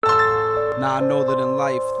Now I know that in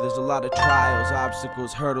life there's a lot of trials,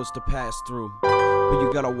 obstacles, hurdles to pass through, but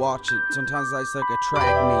you gotta watch it. Sometimes life's like a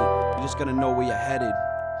track meet. You just gotta know where you're headed.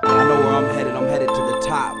 I know where I'm headed to the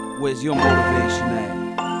top. Where's your motivation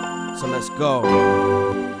at? So let's go.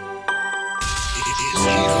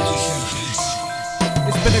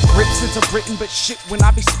 It's been a grip since I've written, but shit, when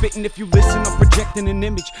I be spitting, if you listen, I'm projecting an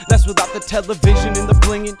image that's without the television and the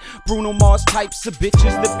blinging. Bruno Mars types of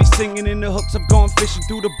bitches that be singing in the hooks. I've gone fishing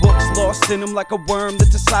through the books, lost in them like a worm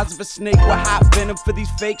that's the size of a snake with hot venom for these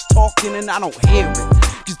fakes talking, and I don't hear it.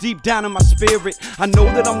 Cause deep down in my spirit, I know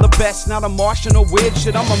that I'm the best, not a Martian or weird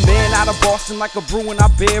shit. I'm a man out of Boston like a brew, and I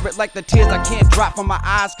bear it like the tears I can't drop from my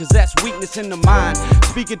eyes, cause that's weakness in the mind.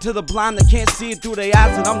 Speaking to the blind that can't see it through their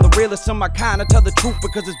eyes, and I'm the realest of my kind. I tell the truth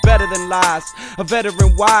because it's better than lies. A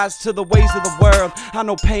veteran wise to the ways of the world. I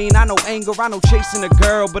know pain, I know anger, I know chasing a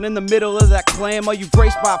girl, but in the middle of that clam, are you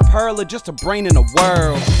graced by a pearl or just a brain in a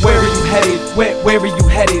whirl? Where are you headed? Where are you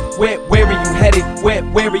headed? Where are you headed?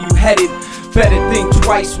 Where are you headed? Better think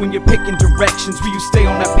twice when you're picking directions. Will you stay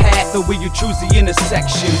on that path or will you choose the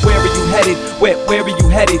intersection? Where are you headed? Where are you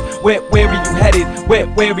headed? Where are you headed?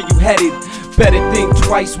 Where are you headed? Better think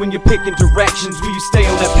twice when you're picking directions. Will you stay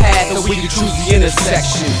on that path or will you choose the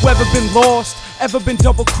intersection? Ever been lost? Ever been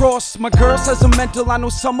double-crossed? My girl says I'm mental, I know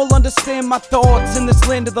some will understand my thoughts. In this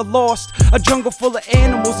land of the lost, a jungle full of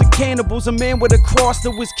animals and cannibals, a man with a cross that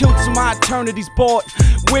was killed so my eternity's bought.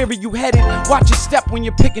 Where are you headed? Watch your step when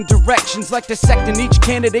you're picking directions, like dissecting each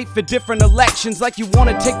candidate for different elections. Like you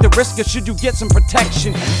wanna take the risk or should you get some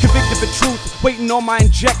protection? Convicted for truth, waiting on my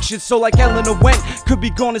injections. So like Eleanor went, could be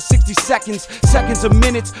gone in 60 seconds. Seconds or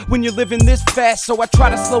minutes when you're living this fast. So I try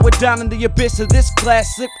to slow it down in the abyss of this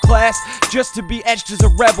class. Slip class, just to be etched as a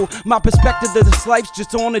rebel. My perspective of this life's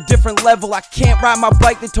just on a different level. I can't ride my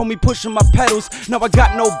bike, they told me pushing my pedals. Now I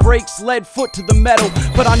got no brakes, lead foot to the metal.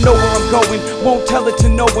 But I know where I'm going, won't tell it to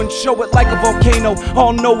no one. Show it like a volcano,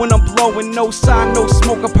 all know when I'm blowing. No sign, no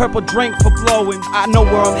smoke, a purple drink for blowing. I know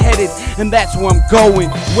where I'm headed, and that's where I'm going.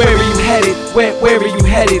 Where are you headed? Where are you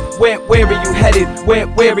headed? Where are you headed?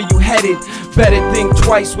 Where are you headed? Better think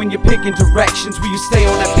twice when you're picking directions. Will you stay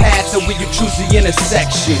on that path or will you choose the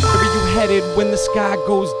intersection? Where are you headed when the sky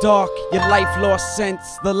goes dark? Your life lost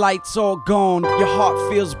sense, the lights all gone. Your heart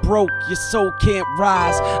feels broke, your soul can't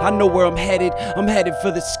rise. I know where I'm headed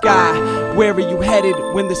for the sky. Where are you headed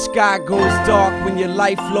when the sky goes dark? When your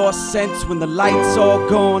life lost sense, when the lights all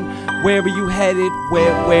gone. Where are you headed?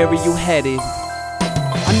 Where are you headed?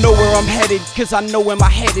 I know where I'm headed, cause I know where my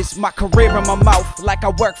head is. My career in my mouth, like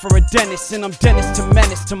I work for a dentist. And I'm dentist to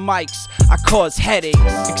menace to mics, I cause headaches.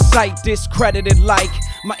 Excite, discredited like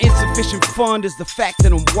my insufficient fund is the fact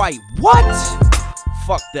that I'm white. What?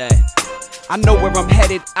 Fuck that. I know where I'm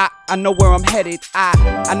headed, I know where I'm headed,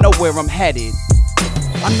 I know where I'm headed.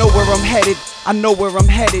 I know where I'm headed, I know where I'm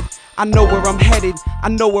headed, I know where I'm headed, I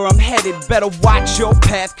know where I'm headed. Better watch your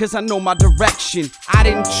path, cause I know my direction. I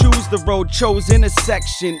didn't choose the road, chose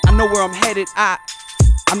intersection. I know where I'm headed, I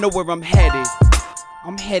know where I'm headed.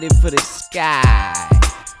 I'm headed for the sky,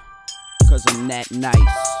 cause I'm that nice.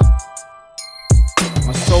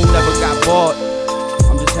 My soul never got bought,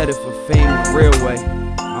 I'm just headed for fame the real way.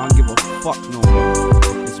 I don't give a fuck no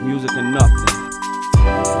more, it's music or nothing.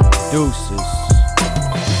 Deuces.